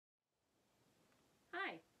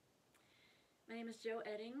name is Jo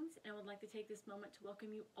Eddings, and I would like to take this moment to welcome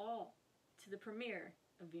you all to the premiere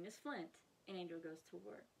of Venus Flint and Angel Goes to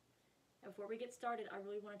War. Now, before we get started, I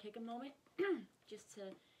really want to take a moment just to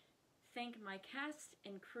thank my cast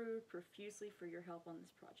and crew profusely for your help on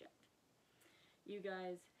this project. You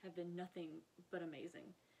guys have been nothing but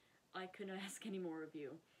amazing. I couldn't ask any more of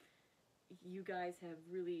you. You guys have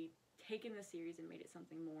really taken the series and made it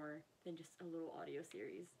something more than just a little audio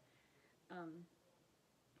series.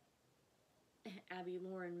 Abby,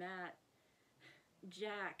 Lauren, Matt,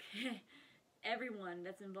 Jack, everyone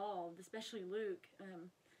that's involved, especially Luke,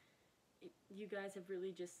 you guys have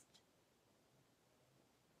really just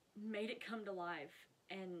made it come to life,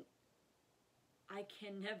 and I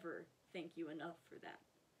can never thank you enough for that.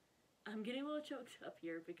 I'm getting a little choked up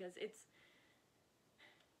here because it's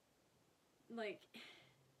like,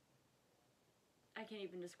 I can't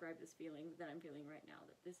even describe this feeling that I'm feeling right now,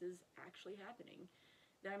 that this is actually happening,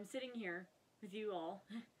 that I'm sitting here with you all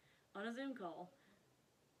on a Zoom call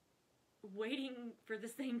waiting for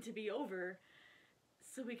this thing to be over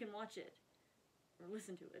so we can watch it or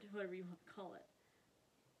listen to it, whatever you want to call it.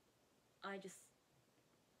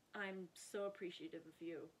 I'm so appreciative of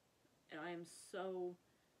you, and I am so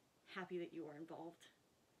happy that you are involved,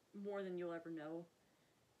 more than you'll ever know.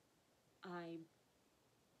 I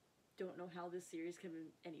don't know how this series could have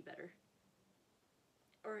been any better,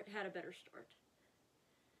 or it had a better start.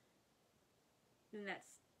 And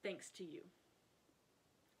that's thanks to you,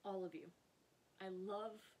 all of you. I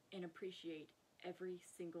love and appreciate every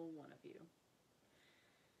single one of you.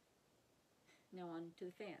 Now on to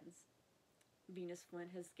the fans. Venus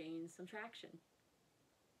Flint has gained some traction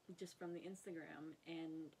just from the Instagram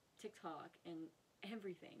and TikTok and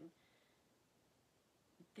everything.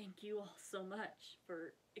 Thank you all so much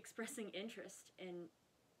for expressing interest in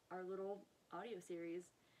our little audio series.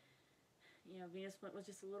 You know, Venus Flint was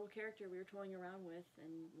just a little character we were toying around with, and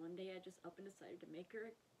one day I just up and decided to make her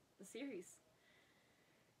a series.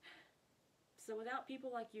 So without people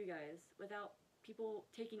like you guys, without people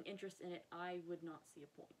taking interest in it, I would not see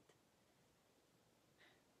a point.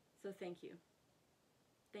 So thank you.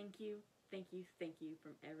 Thank you, thank you, thank you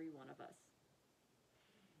from every one of us.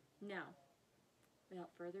 Now, without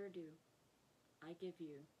further ado, I give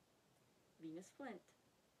you Venus Flint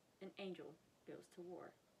and Angel Goes to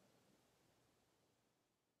War.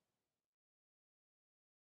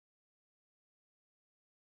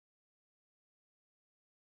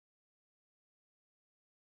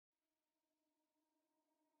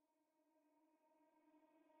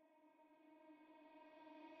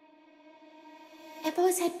 I've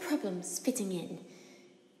always had problems fitting in.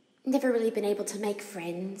 Never really been able to make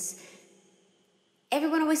friends.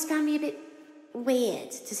 Everyone always found me a bit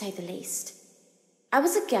weird, to say the least. I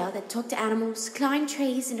was a girl that talked to animals, climbed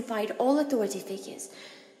trees, and defied all authority figures.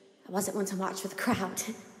 I wasn't one to march with the crowd.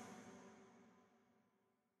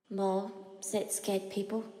 Ma said it scared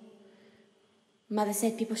people. Mother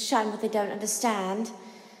said people shun what they don't understand.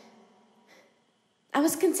 I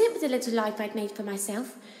was content with the little life I'd made for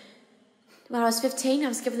myself. When I was 15, I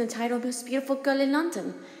was given the title of Most Beautiful Girl in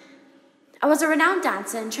London. I was a renowned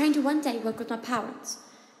dancer and trained to one day work with my parents.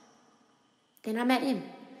 Then I met him.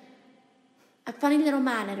 A funny little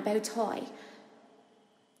man in a bow tie.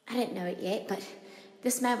 I didn't know it yet, but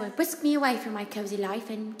this man would whisk me away from my cosy life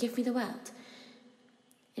and give me the world.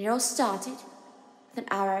 And it all started with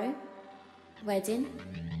an arrow, a wedding,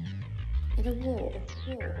 and a war.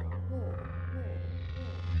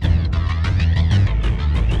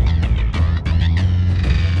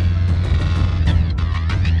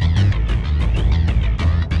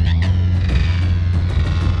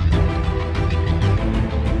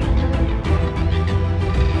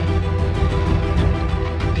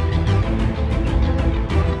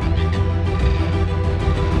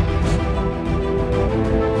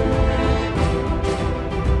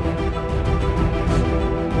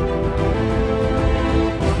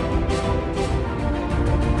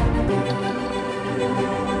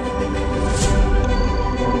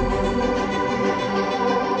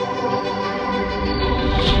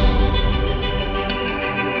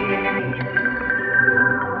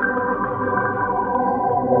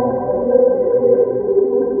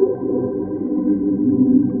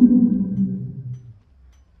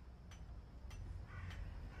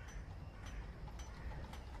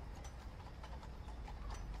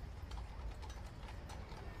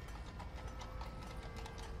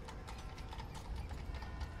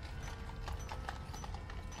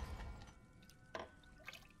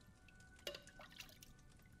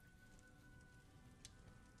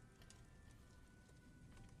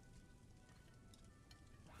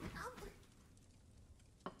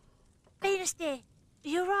 Venus dear,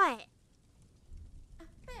 you're right.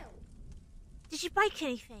 Did you break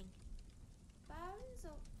anything? Bones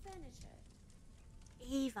or furniture?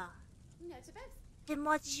 Either. No, to both. Then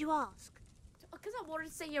why did you ask? Because I wanted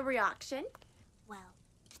to see your reaction. Well,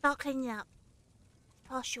 start cleaning up. It's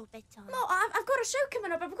past your bedtime. No, I've got a show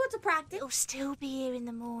coming up. I've got to practice. It'll still be here in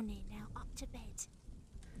the morning. Now up to bed.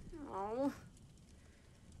 Oh.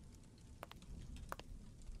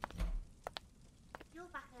 You're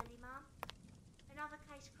back early, Mum. Another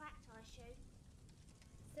case cracked, I assume.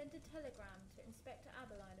 Sent a telegram to Inspector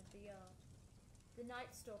Aberline of the Yard. The Night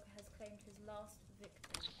Stalker has claimed his last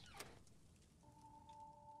victim.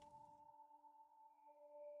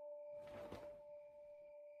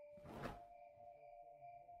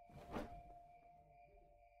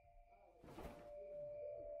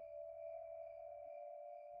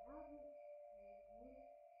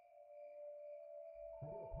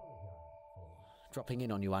 Dropping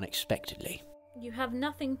in on you unexpectedly. You have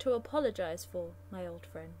nothing to apologise for, my old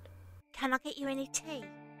friend. Can I get you any tea?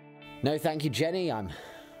 No thank you, Jenny. I'm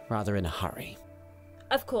rather in a hurry.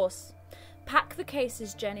 Of course. Pack the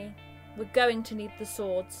cases, Jenny. We're going to need the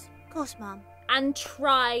swords. Of course, Mum. And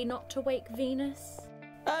try not to wake Venus.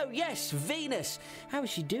 Oh, yes, Venus. How is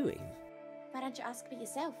she doing? Why don't you ask me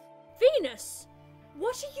yourself? Venus!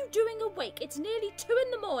 What are you doing awake? It's nearly 2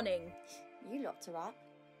 in the morning. You locked her up.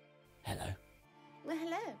 Hello. Well,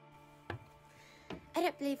 hello. I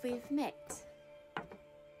don't believe we've met.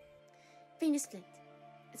 Venus Flint.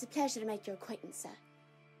 It's a pleasure to make your acquaintance,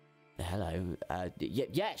 sir. Hello.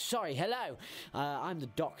 Sorry, hello. I'm the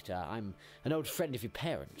doctor. I'm an old friend of your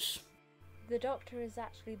parents. The doctor is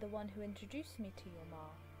actually the one who introduced me to your ma.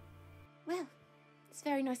 Well, it's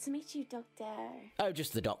very nice to meet you, Doctor. Oh,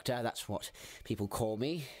 just the doctor. That's what people call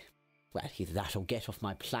me. Well, either that or get off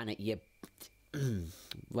my planet, you...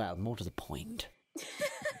 well, more to the point.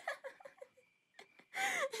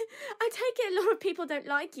 I take it a lot of people don't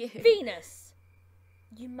like you. Venus!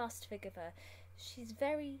 You must forgive her. She's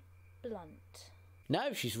very blunt.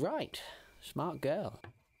 No, she's right. Smart girl.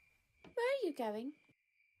 Where are you going?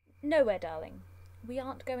 Nowhere, darling. We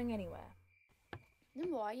aren't going anywhere.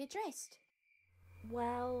 Then why are you dressed?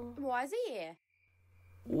 Well... Why is he here?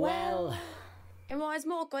 Well... And why is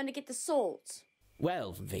Maud going to get the swords?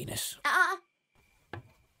 Well, Venus.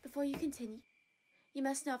 Before you continue, you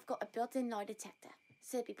must know I've got a built-in lie detector,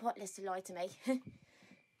 so it'd be pointless to lie to me.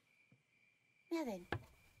 Now then,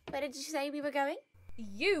 where did you say we were going?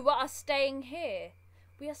 You are staying here.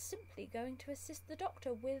 We are simply going to assist the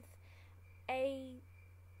doctor with a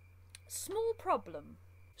small problem.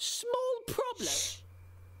 Small problem? Shh.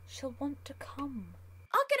 She'll want to come.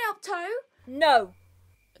 I'll get up, Toe. No.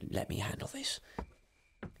 Let me handle this.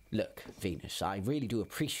 Look, Venus, I really do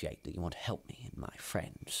appreciate that you want to help me and my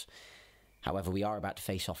friends. However, we are about to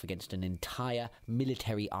face off against an entire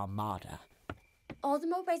military armada. All the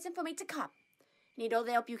more reason for me to come. Need all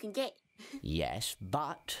the help you can get. Yes,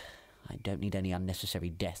 but I don't need any unnecessary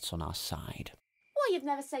deaths on our side. Why, you've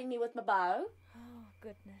never seen me with my bow. Oh,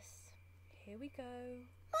 goodness. Here we go.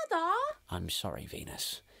 Mother! I'm sorry,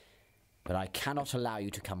 Venus, but I cannot allow you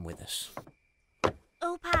to come with us.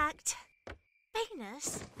 All packed.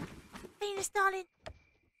 Venus? Venus, darling,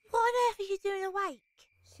 what on earth are you doing awake?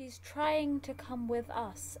 She's trying to come with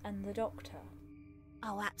us and the doctor.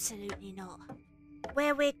 Oh, absolutely not.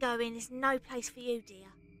 Where we're going is no place for you, dear.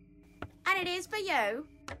 And it is for you.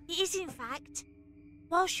 It is, in fact.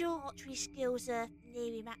 Whilst your archery skills are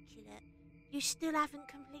near immaculate, you still haven't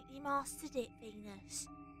completely mastered it, Venus.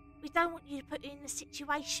 We don't want you to put you in a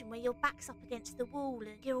situation where your back's up against the wall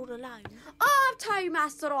and you're all alone. Oh, I've toe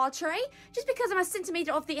mastered archery. Just because I'm a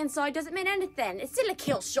centimetre off the inside doesn't mean anything. It's still a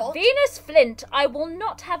kill shot. Venus Flint, I will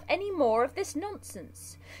not have any more of this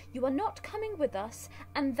nonsense. You are not coming with us,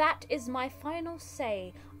 and that is my final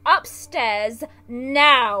say. Upstairs,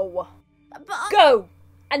 now! But Go!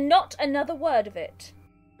 And not another word of it.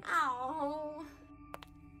 Ow.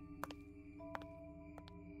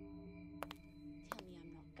 Tell me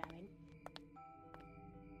I'm not going.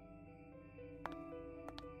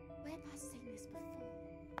 Where have I seen this before?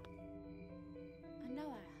 I know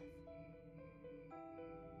I have.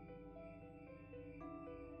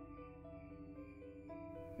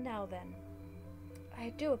 Now then, I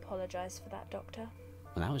do apologise for that, Doctor.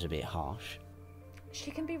 Well, that was a bit harsh. She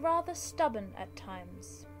can be rather stubborn at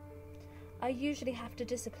times. I usually have to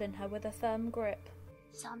discipline her with a firm grip.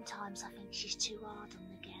 Sometimes I think she's too hard on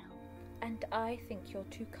the girl. And I think you're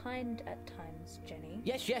too kind at times, Jenny.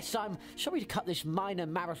 Yes, I'm sorry to cut this minor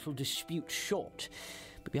marital dispute short,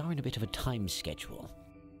 but we are in a bit of a time schedule.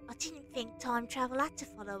 I didn't think time travel had to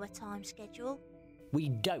follow a time schedule. We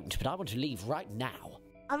don't, but I want to leave right now.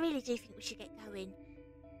 I really do think we should get going.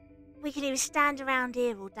 We can either stand around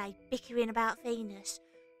here all day bickering about Venus,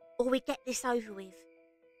 or we get this over with.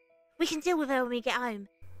 We can deal with her when we get home.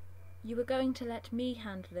 You were going to let me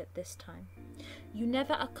handle it this time. You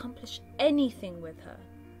never accomplish anything with her.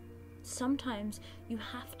 Sometimes you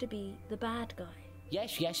have to be the bad guy.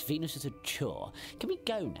 Yes, Venus is a chore. Can we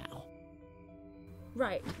go now?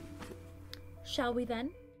 Right. Shall we then?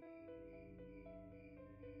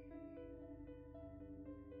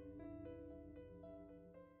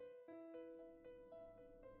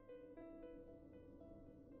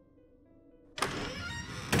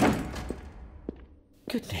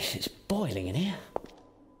 Goodness, it's boiling in here.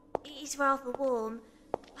 It is rather warm.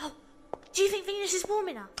 Oh, do you think Venus is warm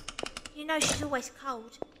enough? You know she's always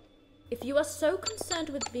cold. If you are so concerned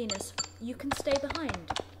with Venus, you can stay behind.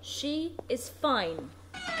 She is fine.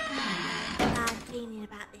 I'm feeling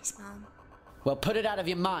about this, Mum. Well, put it out of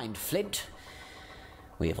your mind, Flint.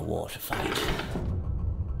 We have a war to fight.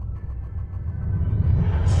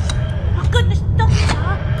 Oh, goodness, Doctor!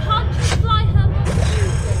 Can't you fly her more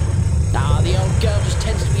smoothly? Ah, the old girl just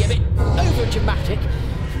tends to be a bit over-dramatic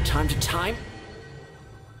from time to time.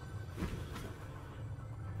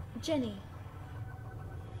 Jenny.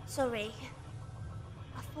 Sorry.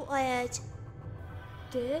 I thought I heard...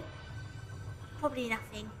 Dear? Probably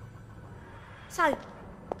nothing. So,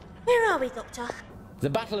 where are we, Doctor? The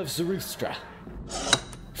Battle of Zarustra.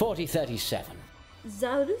 4037.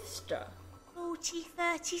 Zarustra?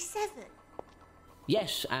 4037?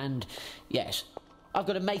 Yes, and yes. I've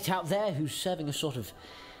got a mate out there who's serving a sort of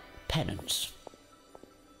penance.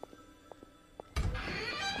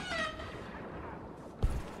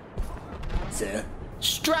 Sir?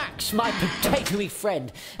 Strax, my potatoey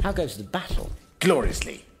friend. How goes the battle?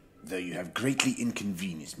 Gloriously, though you have greatly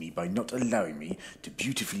inconvenienced me by not allowing me to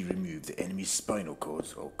beautifully remove the enemy's spinal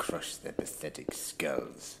cords or crush their pathetic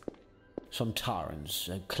skulls. Sontarans,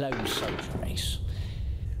 a clone soldier race.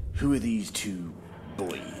 Who are these two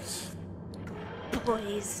boys?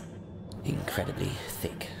 Boys. Incredibly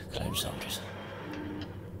thick clone soldiers.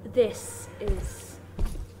 This is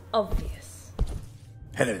obvious.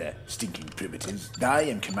 Hello there, stinking primitives. I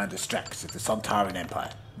am Commander Strax of the Sontaran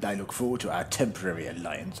Empire. I look forward to our temporary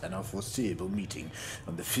alliance and our foreseeable meeting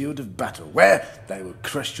on the field of battle, where I will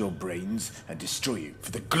crush your brains and destroy you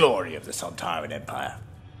for the glory of the Sontaran Empire.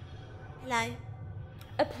 Hello.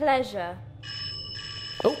 A pleasure.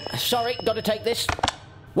 Oh, sorry, gotta take this.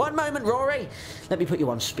 One moment, Rory. Let me put you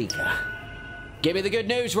on speaker. Give me the good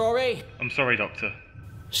news, Rory. I'm sorry, Doctor.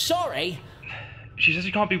 Sorry? She says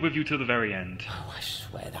she can't be with you till the very end. Oh, I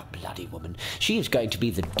swear, that bloody woman. She is going to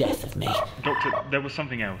be the death of me. Doctor, there was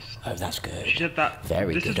something else. Oh, that's good. She said that...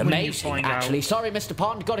 Very this good. is when you Amazing, find actually. out... Sorry, Mr.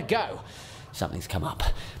 Pond. Gotta go. Something's come up.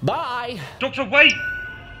 Bye! Doctor, wait!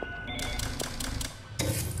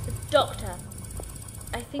 Doctor,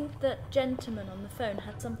 I think that gentleman on the phone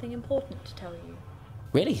had something important to tell you.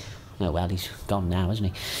 Really? Oh, well, he's gone now, isn't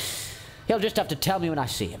he? He'll just have to tell me when I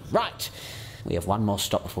see him. Right. We have one more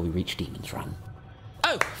stop before we reach Demon's Run.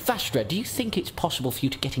 Oh, Vastra, do you think it's possible for you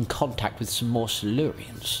to get in contact with some more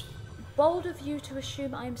Silurians? Bold of you to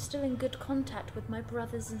assume I am still in good contact with my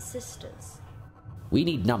brothers and sisters. We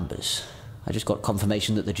need numbers. I just got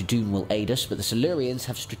confirmation that the Jadoon will aid us, but the Silurians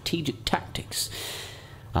have strategic tactics.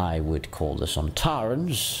 I would call the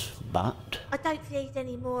Sontarans, but... I don't need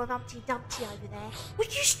any more of Humpty Dumpty over there.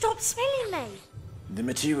 Would you stop smelling me? The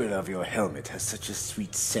material of your helmet has such a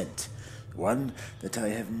sweet scent. One that I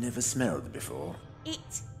have never smelled before.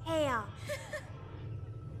 It's hair.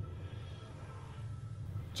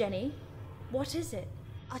 Jenny, what is it?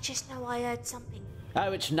 I just know I heard something.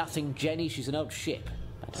 Oh, it's nothing, Jenny. She's an old ship.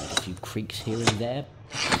 I don't know, a few creaks here and there.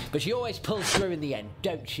 But she always pulls through in the end,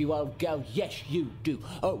 don't you, old girl? Yes, you do.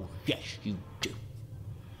 Oh, yes, you do.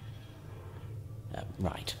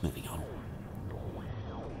 Right, moving on.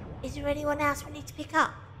 Is there anyone else we need to pick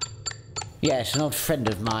up? Yes, an old friend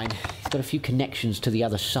of mine. He's got a few connections to the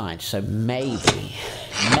other side, so maybe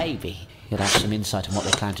he'll have some insight on what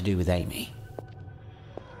they plan to do with Amy.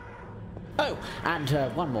 Oh, and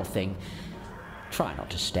one more thing. Try not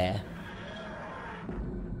to stare.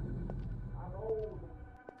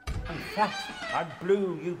 I'm fat, I'm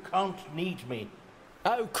blue, you can't need me.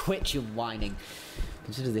 Oh, quit your whining.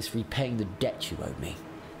 Consider this repaying the debt you owe me.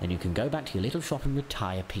 Then you can go back to your little shop and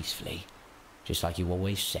retire peacefully. Just like you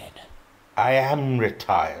always said. I am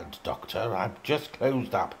retired, Doctor. I've just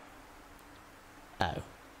closed up. Oh.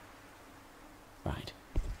 Right.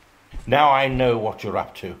 Now I know what you're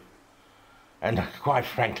up to. And quite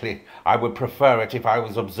frankly, I would prefer it if I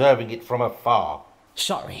was observing it from afar.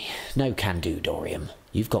 Sorry, no can do, Dorium.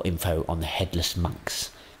 You've got info on the Headless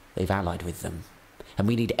Monks. They've allied with them. And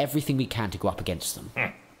we need everything we can to go up against them.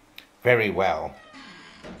 Very well.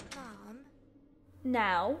 Mum,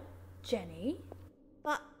 Now, Jenny.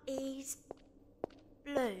 but he's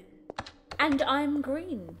blue. And I'm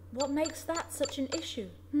green. What makes that such an issue?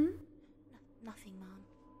 Nothing, Mum.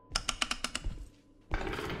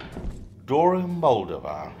 Dorium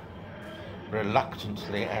Maldovar,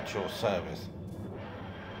 reluctantly at your service.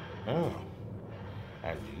 Oh,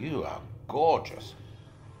 and you are gorgeous.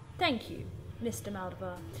 Thank you, Mr.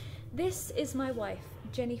 Maldovar. This is my wife,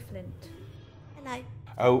 Jenny Flint. Hello.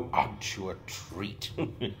 Oh, aren't you a treat?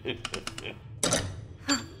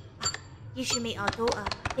 You should meet our daughter,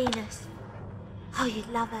 Venus. Oh, you'd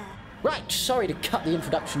love her. Right, sorry to cut the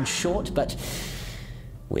introduction short, but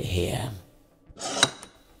we're here.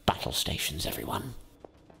 Battle stations, everyone.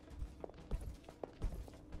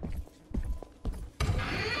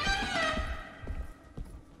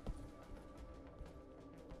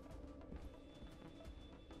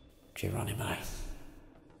 Geronimo.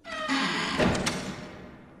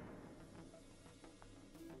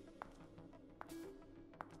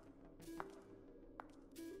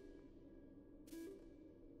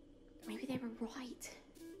 Maybe they were right.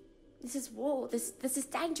 This is war. This is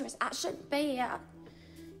dangerous. I shouldn't be here.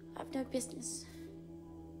 I have no business.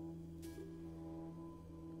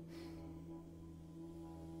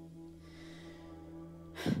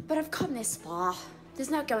 But I've come this far. There's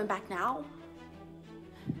no going back now.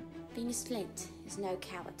 Venus Flint is no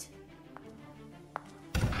coward.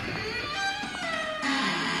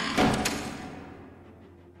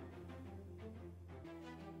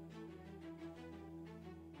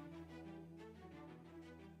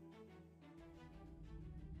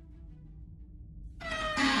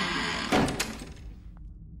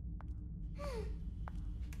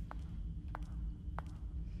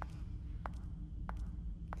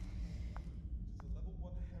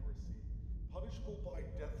 By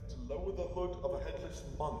death to lower the hood of a headless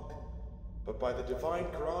monk, but by the divine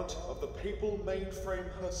grant of the papal mainframe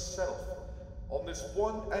herself, on this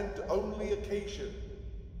one and only occasion,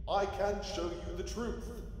 I can show you the truth.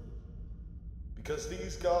 Because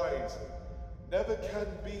these guys never can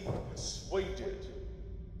be persuaded.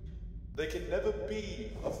 They can never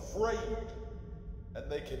be afraid. And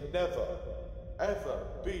they can never, ever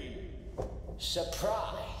be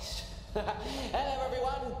surprised. Hello,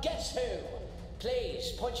 everyone. Guess who?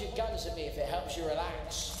 Please, point your guns at me if it helps you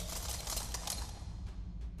relax.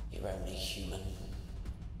 You're only human.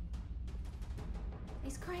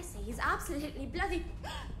 He's crazy. He's absolutely bloody...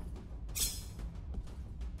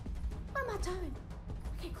 What am I doing?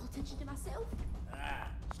 I can't call attention to myself.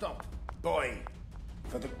 Stop, boy.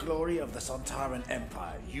 For the glory of the Sontaran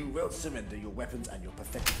Empire, you will surrender your weapons and your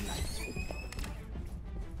pathetic life.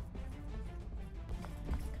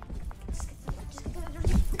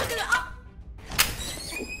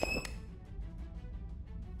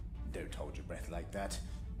 Don't hold your breath like that.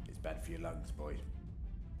 It's bad for your lungs, boy.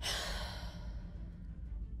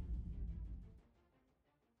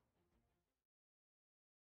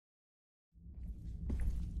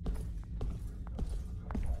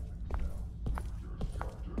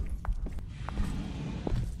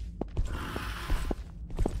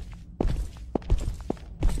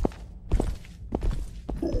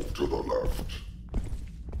 Move to the left.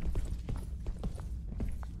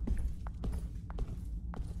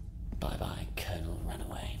 Bye-bye, Colonel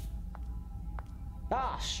Runaway.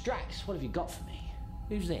 Ah, Strax, what have you got for me?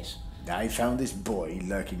 Who's this? I found this boy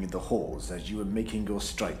lurking in the halls as you were making your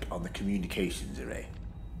strike on the communications array.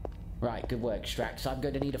 Right, good work, Strax. I'm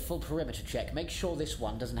going to need a full perimeter check. Make sure this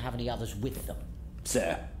one doesn't have any others with them.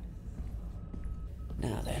 Sir.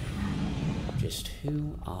 Now then, just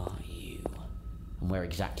who are you? And where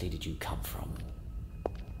exactly did you come from?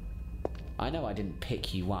 I know I didn't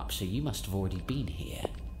pick you up, so you must have already been here.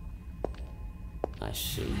 I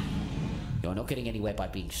see. You're not getting anywhere by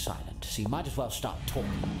being silent, so you might as well start talking.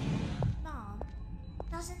 Mom,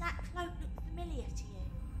 doesn't that cloak look familiar to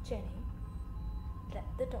you? Jenny, let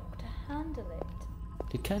the doctor handle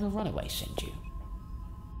it. Did Colonel Runaway send you?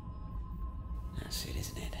 That's it,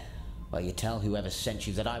 isn't it? Well, you tell whoever sent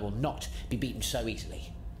you that I will not be beaten so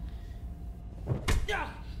easily.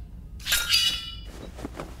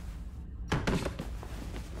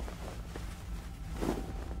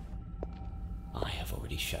 I have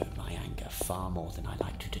already shown my anger far more than I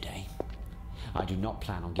like to today. I do not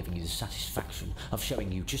plan on giving you the satisfaction of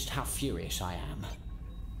showing you just how furious I am.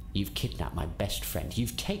 You've kidnapped my best friend.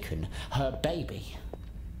 You've taken her baby.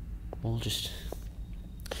 All just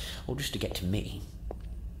to get to me.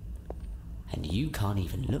 And you can't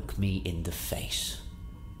even look me in the face.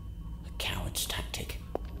 A coward's tactic.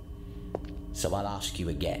 So I'll ask you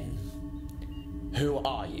again. Who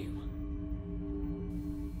are you?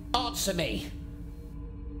 Answer me!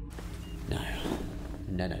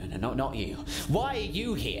 No, not you. Why are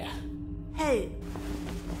you here? Who?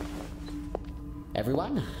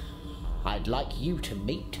 Everyone, I'd like you to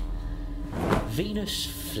meet Venus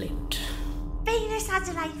Flint. Venus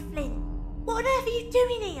Adelaide Flint. What on earth are you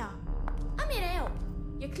doing here? I'm here to help.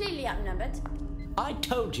 You're clearly outnumbered. I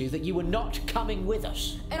told you that you were not coming with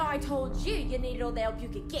us. And I told you you needed all the help you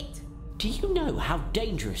could get. Do you know how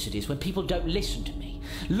dangerous it is when people don't listen to me?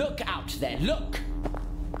 Look out there, look!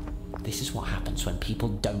 This is what happens when people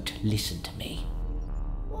don't listen to me.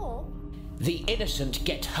 What? The innocent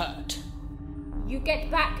get hurt. You get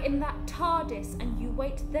back in that TARDIS and you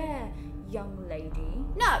wait there, young lady.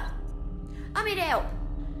 No! I'm here to help.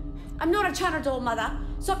 I'm not a China doll, Mother.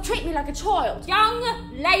 Stop treating me like a child.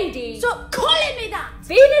 Young lady! Stop calling me that!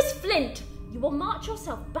 Venus Flint! You will march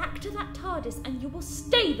yourself back to that TARDIS and you will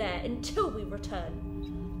stay there until we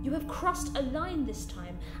return. You have crossed a line this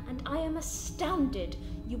time, and I am astounded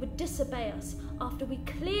you would disobey us after we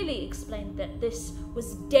clearly explained that this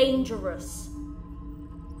was dangerous.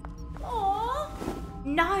 Aww.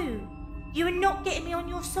 No, you are not getting me on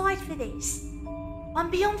your side for this. I'm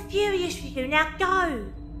beyond furious with you. Now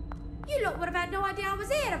go. You lot would have had no idea I was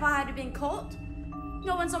here if I hadn't been caught.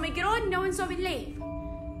 No one saw me get on, no one saw me leave.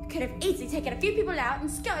 Could have easily taken a few people out and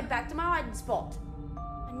scurried back to my hiding spot.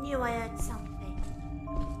 I knew I heard something.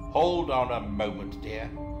 Hold on a moment, dear.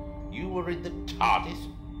 You were in the TARDIS?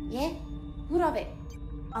 Yeah? What of it?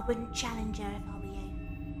 I wouldn't challenge her if I were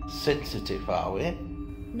you. Sensitive, are we?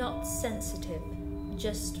 Not sensitive,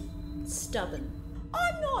 just stubborn.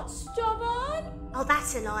 I'm not stubborn. Oh,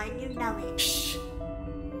 that's a lie, and you know it. Shh.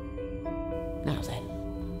 Now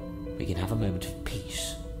then, we can have a moment of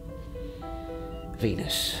peace.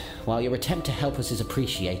 Venus, while your attempt to help us is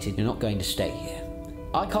appreciated, you're not going to stay here.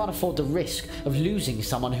 I can't afford the risk of losing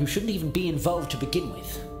someone who shouldn't even be involved to begin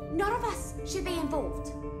with. None of us should be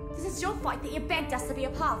involved. This is your fight that you begged us to be a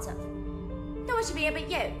part of. No one should be here but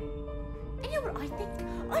you. And you know what I think?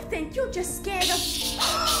 I think you're just scared of...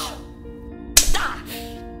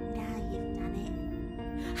 Now you've done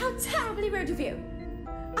it. How terribly rude of you.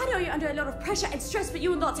 I know you're under a lot of pressure and stress, but you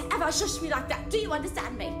will not ever shush me like that. Do you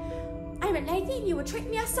understand me? I'm a lady and you will treat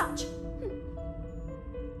me as such.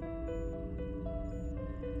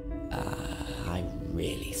 I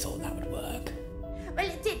really thought that would work. Well,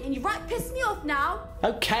 it didn't, and you right pissed me off now.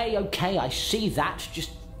 Okay, I see that.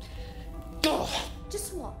 Just... Ugh.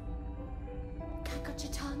 Just what? Got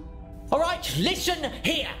your tongue? All right, listen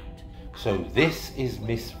here. So this is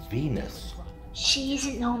Miss Venus. She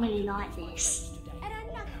isn't normally like this.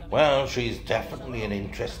 Well, she's definitely an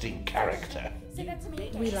interesting character. Say that to me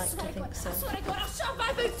again. We like to think so. I swear to God, I'll shove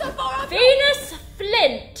my boots so far up. Venus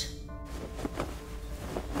Flint!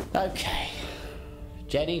 Okay.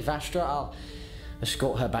 Jenny, Vastra, I'll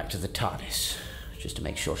escort her back to the TARDIS, just to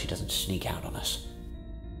make sure she doesn't sneak out on us.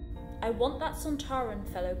 I want that Sontaran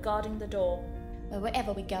fellow guarding the door. Well,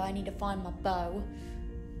 wherever we go, I need to find my bow.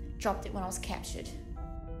 Dropped it when I was captured.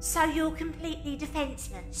 So you're completely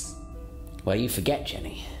defenceless? Well, you forget,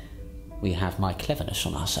 Jenny. We have my cleverness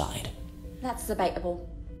on our side. That's debatable.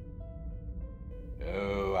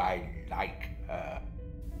 Oh, I like her.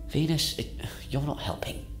 Venus, you're not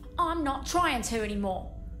helping. I'm not trying to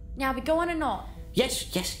anymore. Now we go on or not?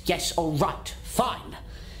 Yes, all right, fine.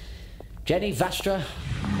 Jenny, Vastra,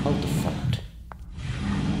 hold the fort.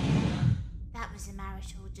 That was a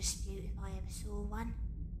marital dispute if I ever saw one.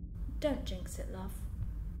 Don't jinx it, love.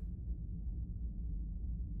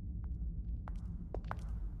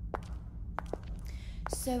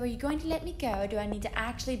 So are you going to let me go, or do I need to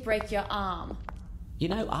actually break your arm? You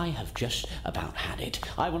know, I have just about had it.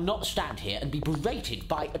 I will not stand here and be berated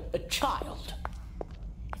by a child.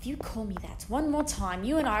 If you call me that one more time,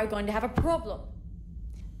 you and I are going to have a problem.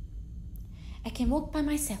 I can walk by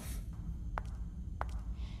myself.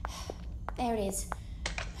 There it is.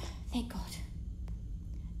 Thank God.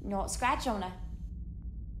 Not a scratch on her.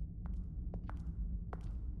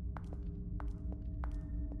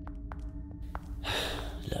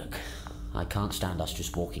 Look, I can't stand us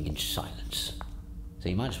just walking in silence. So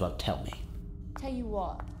you might as well tell me. Tell you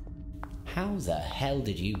what. How the hell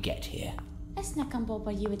did you get here? I snuck on board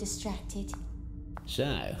while you were distracted.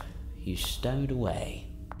 So, you stowed away.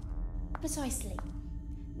 Precisely.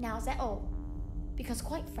 Now is that all? Because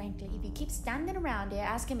quite frankly, if you keep standing around here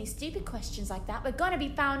asking me stupid questions like that, we're gonna be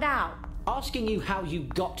found out. Asking you how you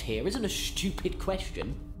got here isn't a stupid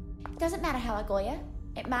question. Doesn't matter how I got here.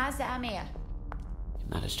 It matters that I'm here. It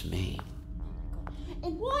matters to me.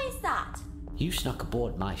 And why is that? You snuck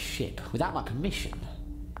aboard my ship without my permission.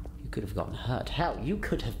 You could have gotten hurt. Hell, you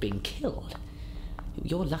could have been killed.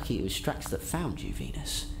 You're lucky it was Strax that found you,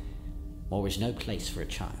 Venus. War is no place for a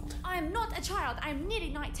child. I am not a child. I am nearly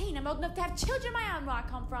 19. I'm old enough to have children of my own where I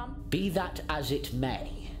come from. Be that as it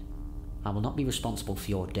may, I will not be responsible for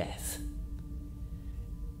your death.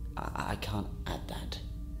 I can't add that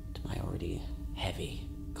to my already heavy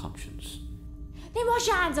conscience. Then wash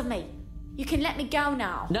your hands of me. You can let me go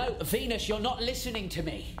now. No, Venus, you're not listening to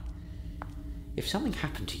me. If something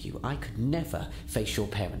happened to you, I could never face your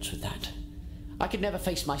parents with that. I could never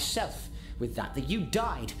face myself with that you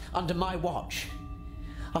died under my watch.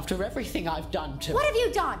 After everything I've done to... What have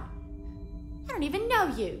you done? I don't even know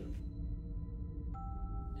you.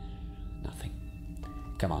 Nothing.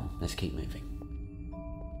 Come on, let's keep moving.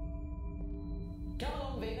 Come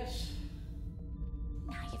along, Venus.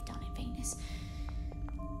 Now you've done it, Venus.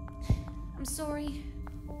 I'm sorry.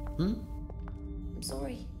 I'm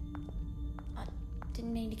sorry. I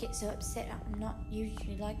didn't mean to get so upset. I'm not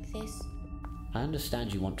usually like this. I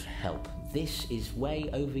understand you want to help. This is way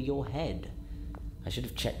over your head. I should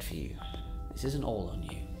have checked for you. This isn't all on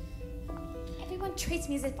you. Everyone treats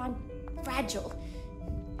me as if I'm fragile.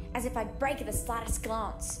 As if I'd break at the slightest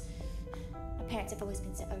glance. My parents have always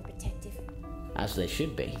been so overprotective. As they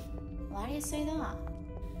should be. Why do you say that?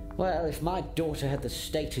 Well, if my daughter had the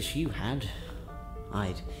status you had,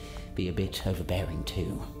 I'd be a bit overbearing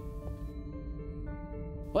too.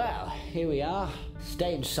 Well, here we are.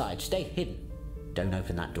 Stay inside, stay hidden. Don't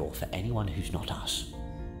open that door for anyone who's not us.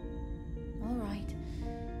 All right.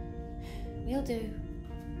 Will do.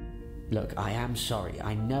 Look, I am sorry.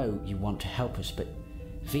 I know you want to help us, but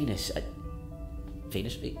Venus...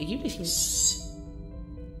 Venus, are you listening? Shh.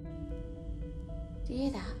 Do you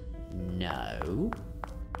hear that? No.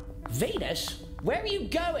 Venus, where are you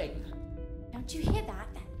going? Don't you hear that?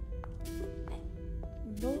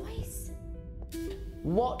 That noise?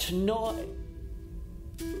 What noise?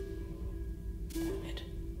 Damn it.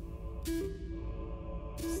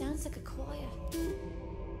 Sounds like a choir.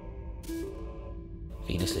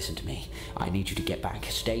 Venus, listen to me. I need you to get back.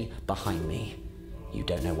 Stay behind me. You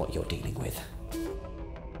don't know what you're dealing with.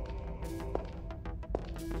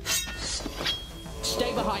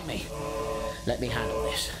 Stay behind me. Let me handle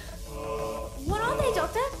this. What are they,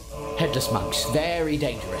 Doctor? Headless monks. Very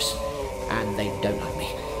dangerous. And they don't like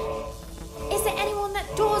me. Is there anyone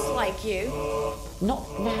that does like you? Not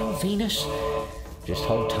now, Venus. Just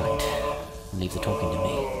hold tight and leave the talking to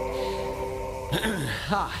me.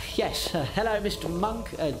 Yes. Hello, Mr. Monk,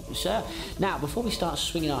 sir. Now, before we start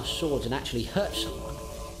swinging our swords and actually hurt someone,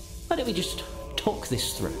 why don't we just talk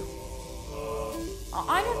this through?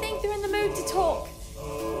 I don't think they're in the mood to talk.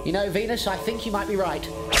 You know, Venus, I think you might be right.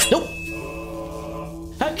 Nope.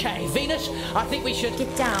 Okay, Venus, I think we should...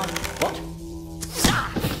 Get down. What?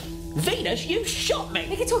 Ah! Venus, you shot me!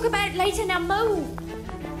 We can talk about it later, now move!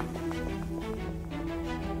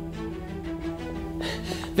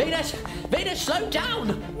 Venus! Venus, slow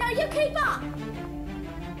down! No, you keep up!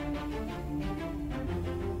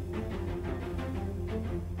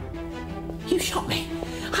 You shot me!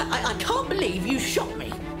 I can't believe you shot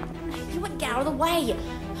me! You wouldn't get out of the way.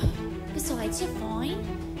 Besides, you're fine.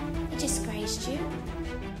 It just grazed you.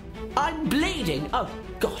 I'm bleeding! Oh,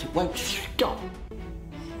 God, it won't stop.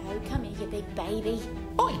 Oh, come here, you big baby.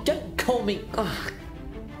 Oi, don't call me... Ugh.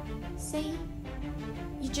 See?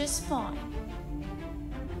 You're just fine.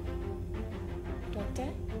 Doctor?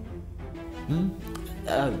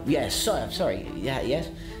 Oh, yes, sorry. Yeah, yes?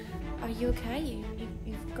 Are you okay?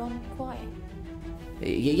 You've gone quiet.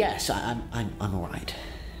 Yes, I'm all right.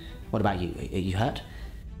 What about you? Are you hurt?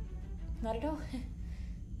 Not at all.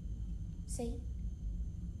 See?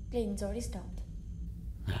 Bleeding's already stopped.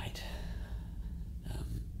 Right.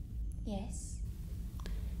 Yes?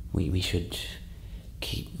 We should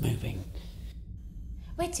keep moving.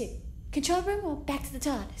 Where to? Control room or back to the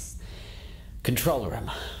TARDIS? Control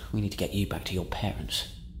room. We need to get you back to your parents.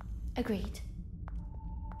 Agreed.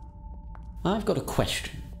 I've got a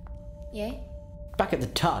question. Yeah? Back at the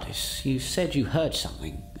TARDIS, you said you heard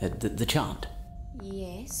something. The chant.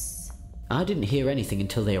 Yes. I didn't hear anything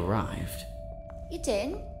until they arrived. You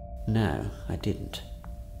did? No, I didn't.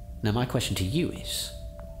 Now my question to you is...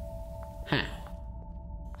 How?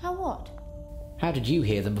 How what? How did you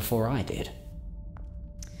hear them before I did?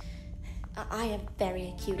 I have very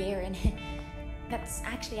acute hearing. That's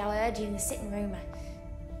actually how I heard you in the sitting room.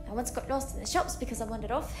 I once got lost in the shops because I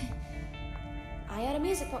wandered off. I heard a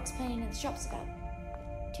music box playing in the shops about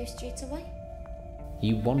 2 streets away.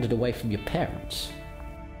 You wandered away from your parents?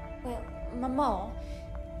 Well, my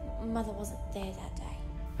mother wasn't there that day.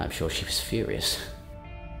 I'm sure she was furious.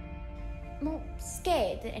 More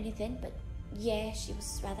scared than anything, but yeah, she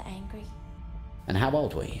was rather angry. And how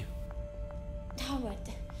old were you? Oh,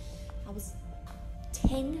 I was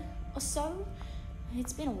 10 or so.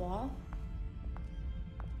 It's been a while.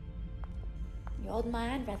 You're holding my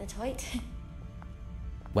hand rather tight.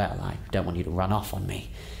 Well, I don't want you to run off on me.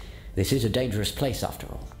 This is a dangerous place after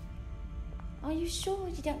all. Are you sure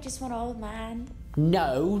you don't just want to hold my hand?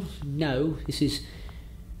 No. This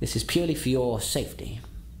is purely for your safety.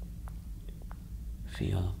 For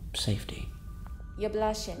your safety. You're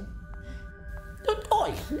blushing.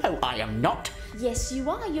 Oi! No, I am not. Yes, you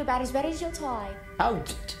are. You're about as red as your tie. Oh,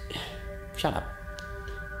 shut up.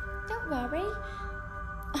 Don't worry.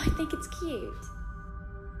 I think it's cute.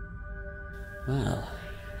 Well,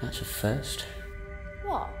 that's a first.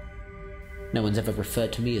 What? No one's ever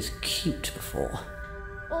referred to me as cute before.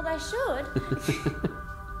 Well, they should.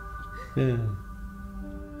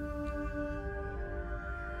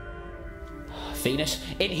 Venus,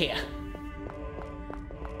 in here.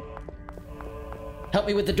 Help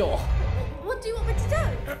me with the door. What do you want me to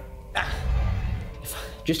do?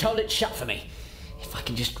 Just hold it shut for me. If I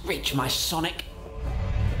can just reach my sonic.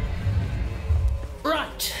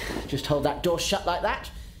 Right. Just hold that door shut like that.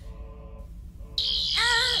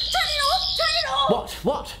 Turn it off!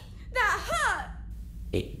 What? That hurt!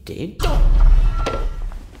 It did? Doctor?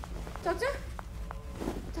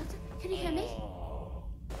 Doctor, can you hear me?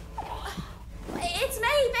 It's me,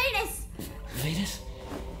 Venus! Venus?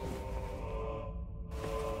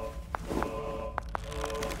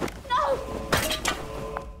 No!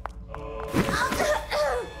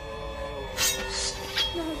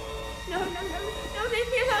 No, leave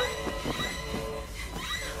me alone.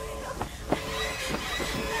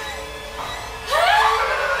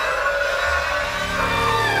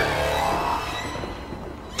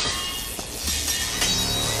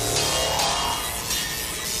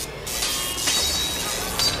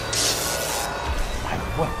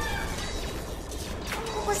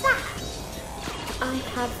 What was that? I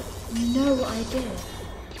have no idea.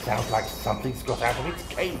 Sounds like something's got out of its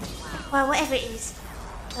cage. Well, whatever it is,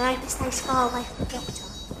 I hope it stays far away from the doctor.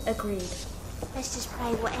 Agreed. Let's just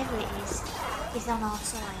pray whatever it is on our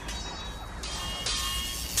side.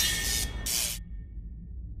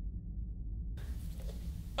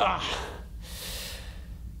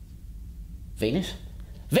 Venus?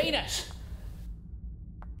 Venus!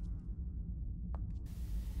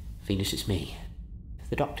 Venus, it's me.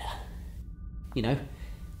 The doctor. You know,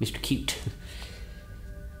 Mr. Cute.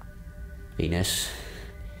 Venus.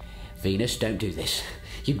 Venus, don't do this.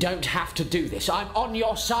 You don't have to do this. I'm on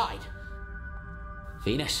your side.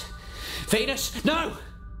 Venus. Venus, no!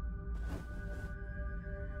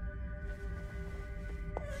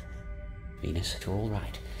 Venus, you're all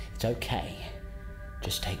right. It's okay.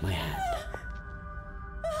 Just take my hand.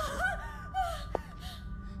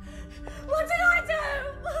 What did I do?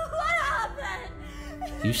 What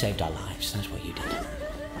happened? You saved our lives. That's what you did.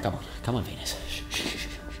 Come on, Venus. Shh.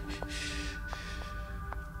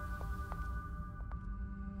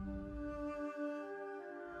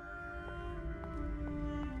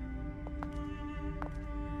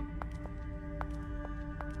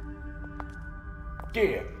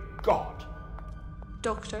 Dear God.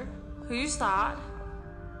 Doctor, who's that?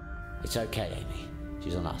 It's okay, Amy.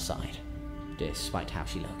 She's on our side, despite how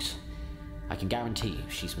she looks. I can guarantee you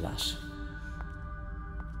she's with us.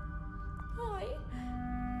 Hi.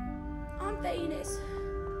 I'm Venus.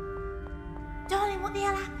 Darling, what the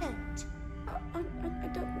hell happened? I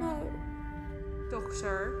don't know.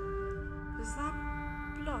 Doctor, is that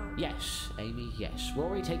blood? Yes, Amy, yes.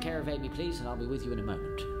 Rory, take care of Amy, please, and I'll be with you in a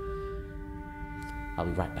moment. I'll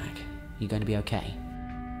be right back. You going to be okay?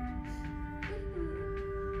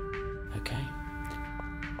 Okay.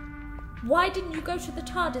 Why didn't you go to the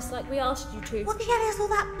TARDIS like we asked you to? What the hell is all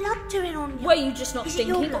that blood doing on you? Were you just not Is it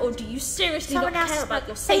your thinking, blood? or do you seriously Someone not else care is about blood.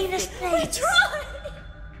 your safety? Venus, please.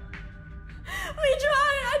 We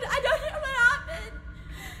tried. I don't know what happened.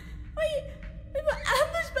 We were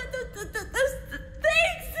ambushed by those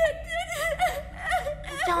things.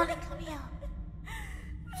 Darling, come here.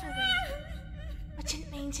 Sorry. I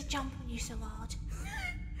didn't mean to jump on you so hard.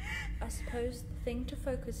 I suppose the thing to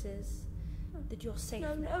focus is that you're safe.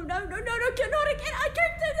 No, not again. I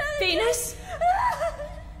can't do that. Venus?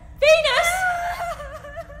 Venus!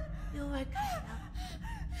 You're okay, love.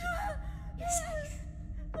 You're safe.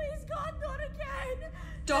 Please, God, not again.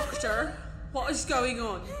 Doctor, what is going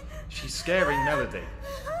on? She's scaring Melody.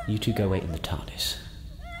 You two go wait in the TARDIS.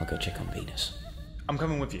 I'll go check on Venus. I'm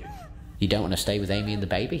coming with you. You don't want to stay with Amy and the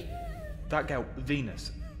baby? That gal,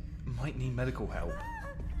 Venus, might need medical help.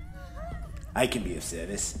 I can be of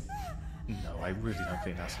service. No, I really don't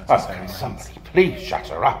think that's Oh, necessary. can somebody please shut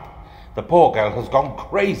her up? The poor girl has gone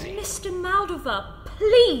crazy. Mr. Maldovar,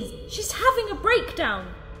 please! She's having a breakdown!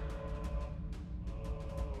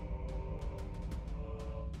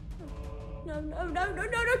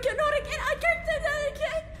 not again. I can't do that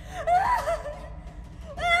again.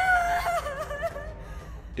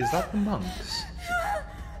 Is that the monks?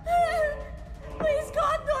 Please,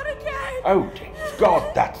 God, not again. Oh, dear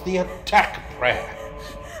God, that's the attack prayer.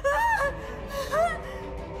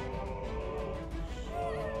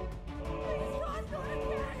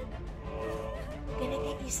 I'm gonna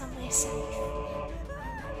get you somewhere safe.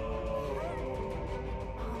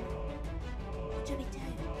 What do we do?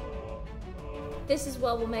 This is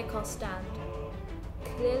where we'll make our stand.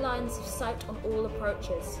 Clear lines of sight on all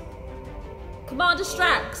approaches. Commander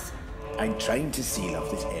Strax! I'm trying to seal off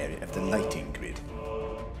this area of the lighting grid.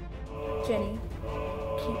 Jenny,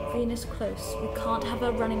 keep Venus close. We can't have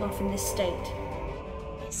her running off in this state.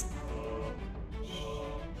 Yes.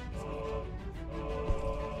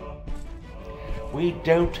 We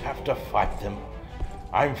don't have to fight them.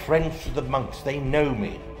 I'm friends to the monks. They know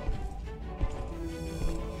me.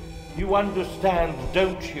 You understand,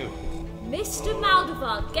 don't you? Mr.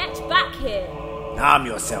 Maldovar, get back here! Arm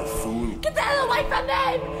yourself, fool. Get the hell away from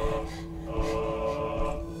them!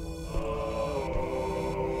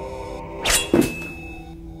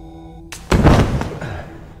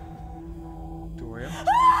 Dorium?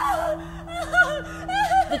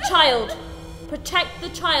 The child! Protect the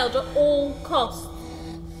child at all costs.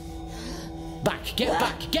 Back,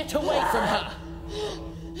 get away from her!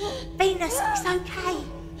 Venus, it's okay.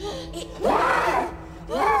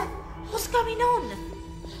 What's going on?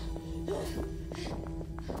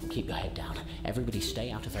 Keep your head down. Everybody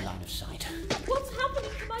stay out of her line of sight. What's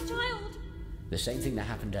happening to my child? The same thing that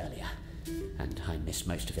happened earlier. And I missed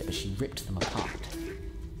most of it, but she ripped them apart.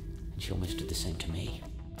 And she almost did the same to me.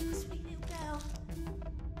 My sweet little girl.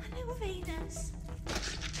 My little Venus.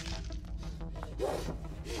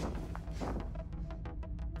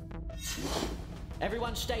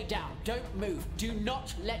 Everyone stay down. Don't move. Do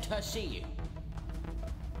not let her see you.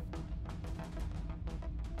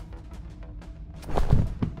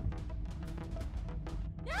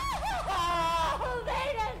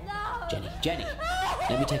 Jenny,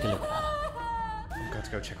 let me take a look at her. I'm going to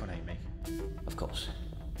go check on Amy. Of course.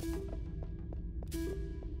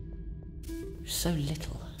 So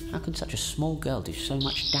little. How can such a small girl do so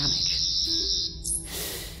much damage?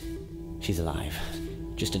 She's alive,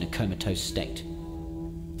 just in a comatose state.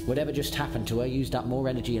 Whatever just happened to her used up more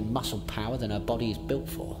energy and muscle power than her body is built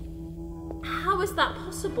for. How is that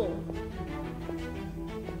possible?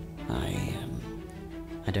 I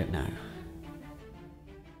don't know.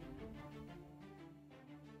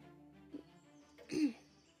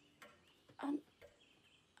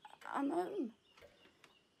 I'm home.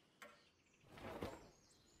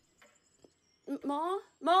 Ma?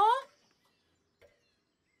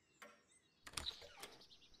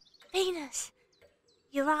 Venus,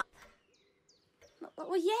 you're up.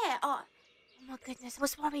 Well, yeah. Oh my goodness, I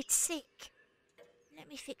was worried sick. Let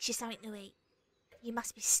me fix you something to eat. You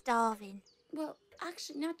must be starving. Well,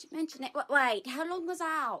 actually, now to mention it. Wait, how long was I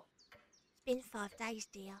out? It's been 5 days,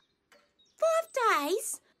 dear. 5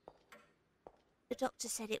 days? The doctor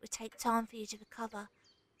said it would take time for you to recover.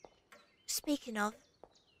 Speaking of,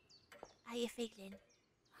 how you feeling?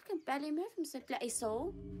 I can barely move from so bloody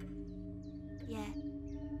sore. Yeah.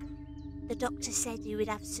 The doctor said you would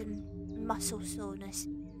have some muscle soreness.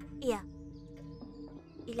 Here.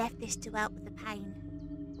 He left this to help with the pain.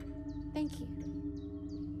 Thank you.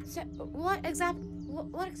 So, what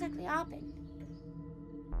exactly happened?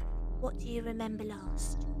 What do you remember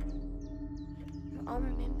last?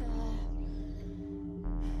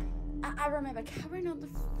 I remember covering on the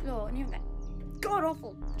floor and hearing that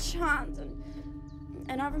god-awful chant,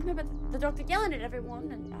 and I remember the doctor yelling at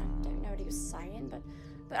everyone, and I don't know what he was saying, but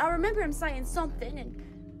I remember him saying something, and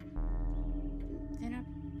then I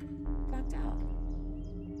blacked out.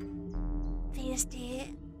 Venus, dear,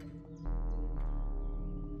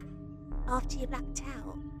 after you blacked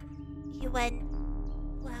out, you went,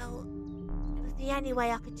 well, the only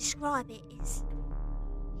way I could describe it is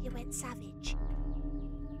you went savage.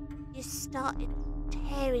 You started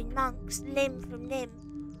tearing monks limb from limb.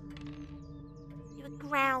 You were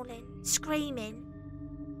growling, screaming.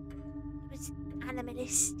 It was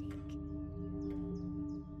animalistic.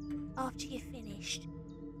 After you finished,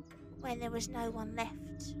 when there was no one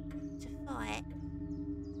left to fight,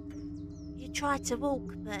 you tried to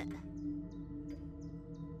walk, but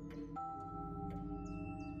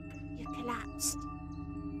you collapsed.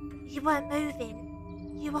 You weren't moving.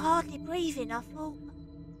 You were hardly breathing, I thought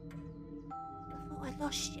I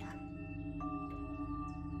lost you.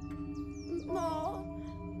 Ma?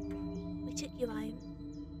 We took you home,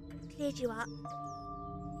 cleared you up,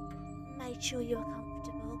 made sure you were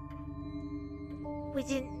comfortable. We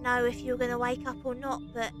didn't know if you were going to wake up or not,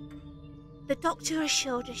 but the doctor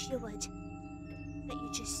assured us you would. That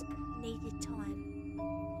you just needed time.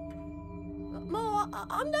 Ma,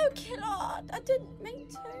 I'm no killer. I didn't mean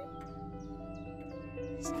to.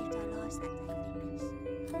 You saved our lives that day, Venus.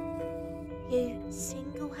 You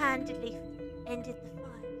single-handedly ended the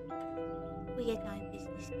fire. We had no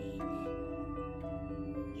business being there.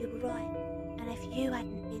 You were right, and if you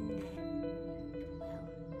hadn't been there,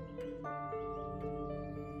 well,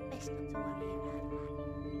 best not to worry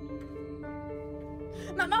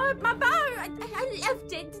about that. My bow! I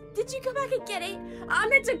left it. Did you come back and get it? I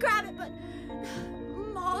meant to grab it, but...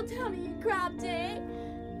 Ma, tell me you grabbed it.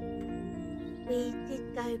 We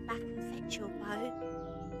did go back and fetch your bow.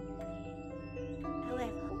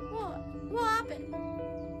 However... What happened?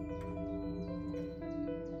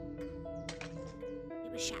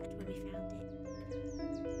 It was shattered when we found it.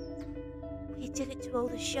 We took it to all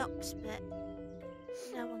the shops, but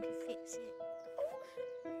no one could fix it.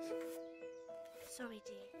 Sorry,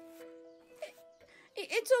 dear.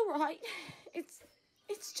 It's all right.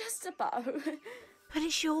 It's just a bow. But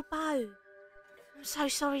it's your bow. I'm so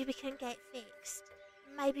sorry we couldn't get it fixed.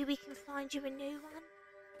 Maybe we can find you a new one.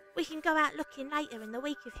 We can go out looking later in the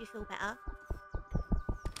week if you feel better.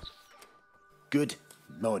 Good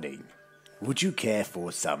morning. Would you care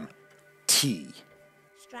for some tea?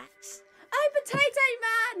 Strax? Oh, Potato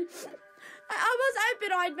Man! I was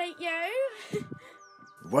hoping I'd meet you.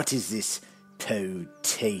 What is this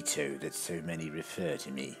potato that so many refer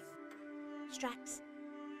to me? Strax,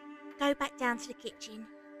 go back down to the kitchen.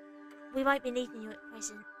 We won't be needing you at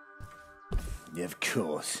present. Of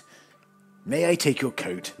course. May I take your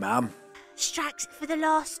coat, ma'am? Strax, for the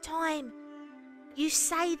last time. You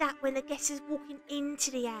say that when the guest is walking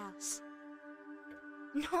into the house.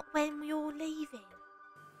 Not when you're leaving.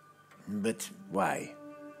 But why?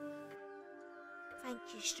 Thank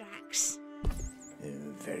you, Strax.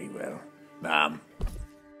 Very well, ma'am.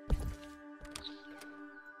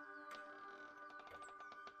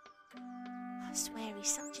 I swear he's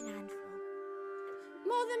such an handful.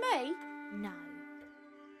 More than me? No.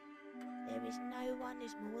 There is no one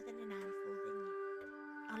who's more than an handful than you.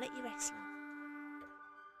 I'll let you rest, love.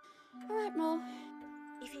 All right, Ma.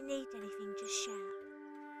 If you need anything, just shout.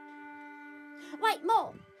 Wait,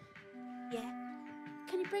 Ma. Yeah?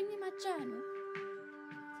 Can you bring me my journal?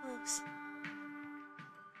 Of course.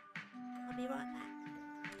 I'll be right back.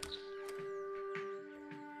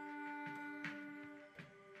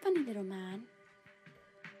 Funny little man.